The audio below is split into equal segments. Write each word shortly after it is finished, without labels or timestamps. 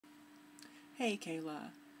Hey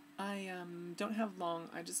Kayla, I don't have long.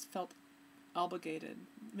 I just felt obligated,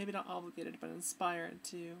 maybe not obligated, but inspired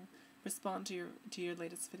to respond to your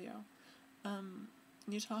latest video. Um,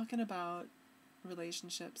 you're talking about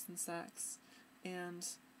relationships and sex, and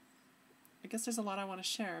I guess there's a lot I want to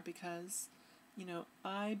share because,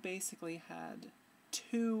 I basically had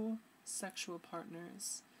two sexual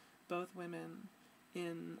partners, both women,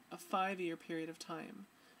 in a 5-year period of time.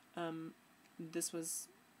 This was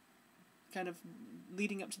kind of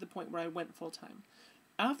leading up to the point where I went full time.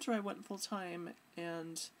 After I went full time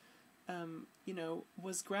and,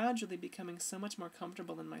 was gradually becoming so much more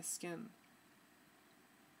comfortable in my skin,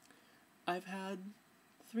 I've had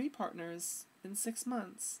 3 partners in 6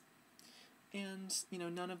 months. And,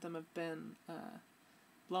 none of them have been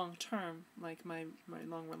long term, like my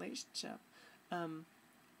long relationship.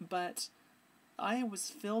 But I was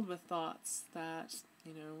filled with thoughts that,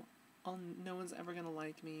 no one's ever going to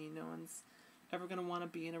like me, no one's ever going to want to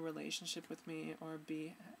be in a relationship with me or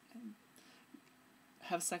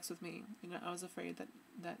have sex with me. I was afraid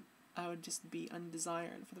that I would just be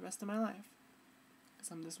undesired for the rest of my life. Because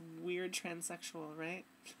I'm this weird transsexual, right?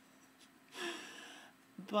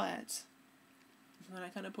 But when I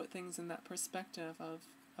kind of put things in that perspective of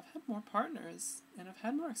I've had more partners and I've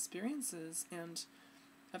had more experiences and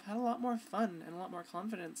I've had a lot more fun and a lot more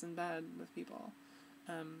confidence in bed with people.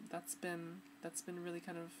 That's been really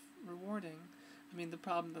kind of rewarding. I mean, the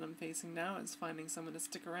problem that I'm facing now is finding someone to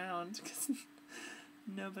stick around because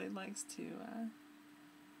nobody likes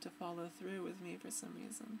to follow through with me for some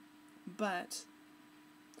reason. But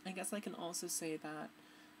I guess I can also say that,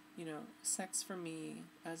 sex for me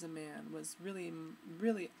as a man was really,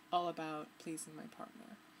 really all about pleasing my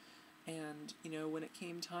partner. And, when it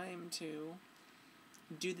came time to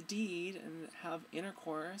do the deed and have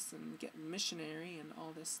intercourse and get missionary and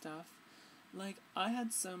all this stuff, like, I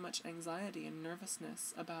had so much anxiety and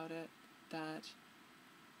nervousness about it that,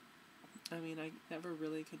 I never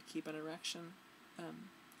really could keep an erection,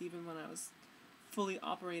 even when I was fully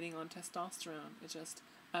operating on testosterone.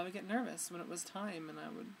 I would get nervous when it was time, and I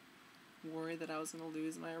would worry that I was going to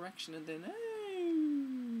lose my erection, and then,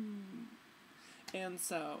 and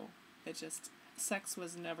so, sex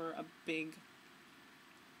was never a big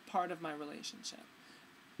part of my relationship.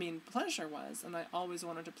 Pleasure was, and I always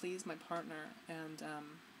wanted to please my partner, and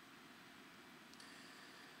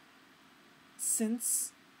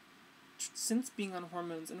since being on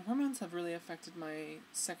hormones, and hormones have really affected my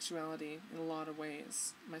sexuality in a lot of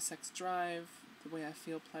ways. My sex drive, the way I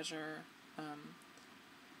feel pleasure,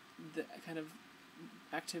 the kind of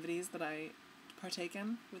activities that I partake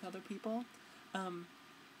in with other people,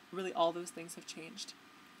 really all those things have changed.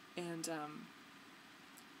 And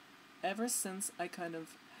ever since I kind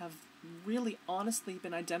of have really honestly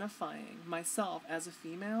been identifying myself as a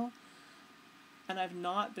female, and I've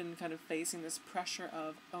not been kind of facing this pressure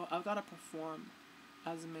of, oh, I've got to perform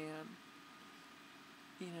as a man.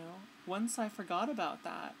 Once I forgot about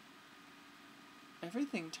that,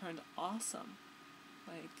 everything turned awesome.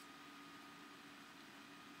 Like,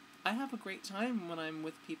 I have a great time when I'm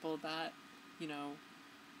with people that,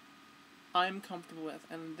 I'm comfortable with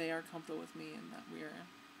and they are comfortable with me, and that we're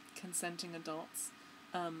consenting adults.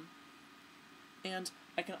 And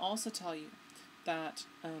I can also tell you that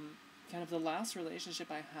kind of the last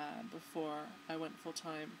relationship I had before I went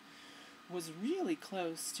full-time was really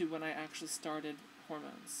close to when I actually started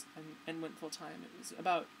hormones and went full-time. It was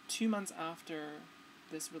about 2 months after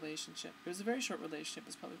this relationship. It was a very short relationship. It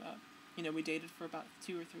was probably about, we dated for about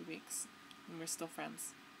 2 or 3 weeks, and we're still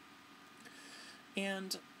friends.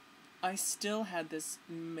 And I still had this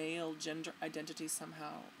male gender identity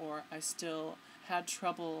somehow, or I still had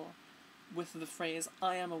trouble with the phrase,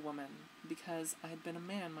 I am a woman, because I had been a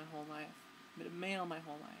man my whole life, been a male my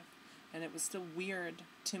whole life, and it was still weird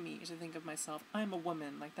to me to think of myself, I'm a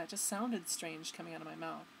woman, like that just sounded strange coming out of my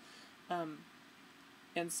mouth.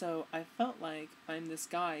 And so I felt like I'm this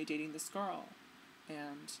guy dating this girl,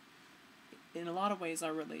 and in a lot of ways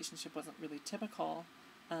our relationship wasn't really typical,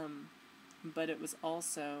 but it was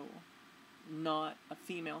also not a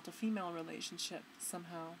female-to-female relationship,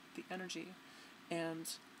 somehow, the energy.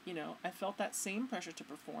 And, I felt that same pressure to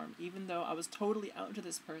perform, even though I was totally out to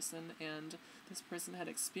this person, and this person had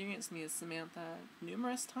experienced me as Samantha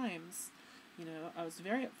numerous times. I was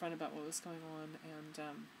very upfront about what was going on, and,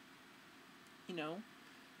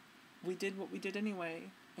 we did what we did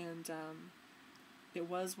anyway, and it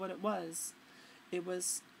was what it was. It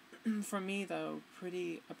was, for me, though,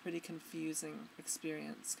 a pretty confusing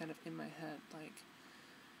experience, kind of in my head, like,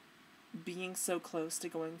 being so close to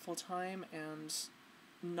going full-time and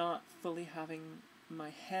not fully having my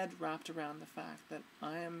head wrapped around the fact that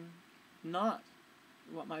I am not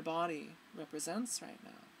what my body represents right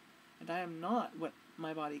now. And I am not what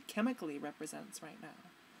my body chemically represents right now.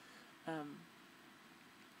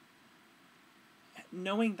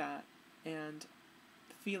 Knowing that and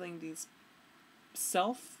feeling these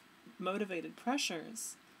self-motivated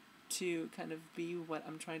pressures to kind of be what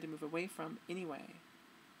I'm trying to move away from anyway.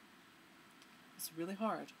 It's really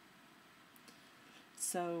hard.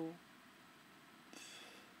 So,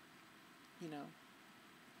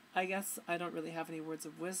 I guess I don't really have any words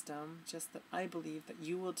of wisdom, just that I believe that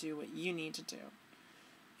you will do what you need to do,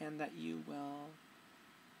 and that you will,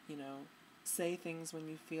 say things when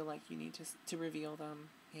you feel like you need to reveal them,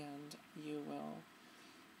 and you will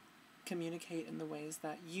communicate in the ways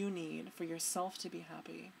that you need for yourself to be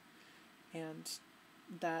happy, and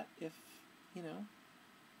that if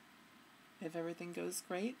everything goes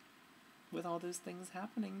great with all those things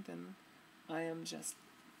happening, then I am just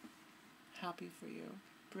happy for you.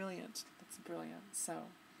 Brilliant. That's brilliant. So,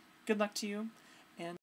 good luck to you.